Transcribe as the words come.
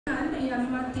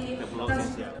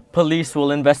Police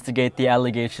will investigate the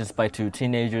allegations by two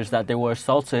teenagers that they were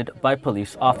assaulted by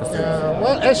police officers.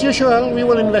 Well, as usual, we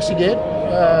will investigate.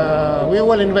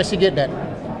 That.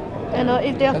 And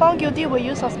if they are found guilty, will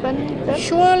you suspend them?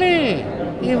 Surely,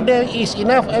 if there is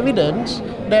enough evidence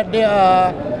that they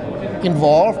are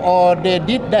involved or they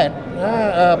did that,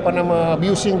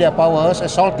 abusing their powers,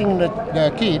 assaulting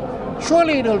the kid,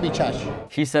 surely they will be charged.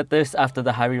 He said this after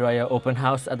the Hari Raya open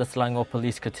house at the Selangor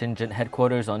Police Contingent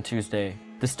headquarters on Tuesday.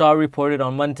 The Star reported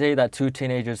on Monday that two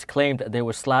teenagers claimed they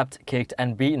were slapped, kicked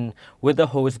and beaten with a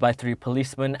hose by three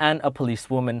policemen and a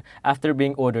policewoman after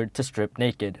being ordered to strip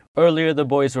naked. Earlier, the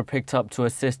boys were picked up to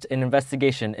assist in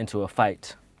investigation into a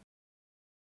fight.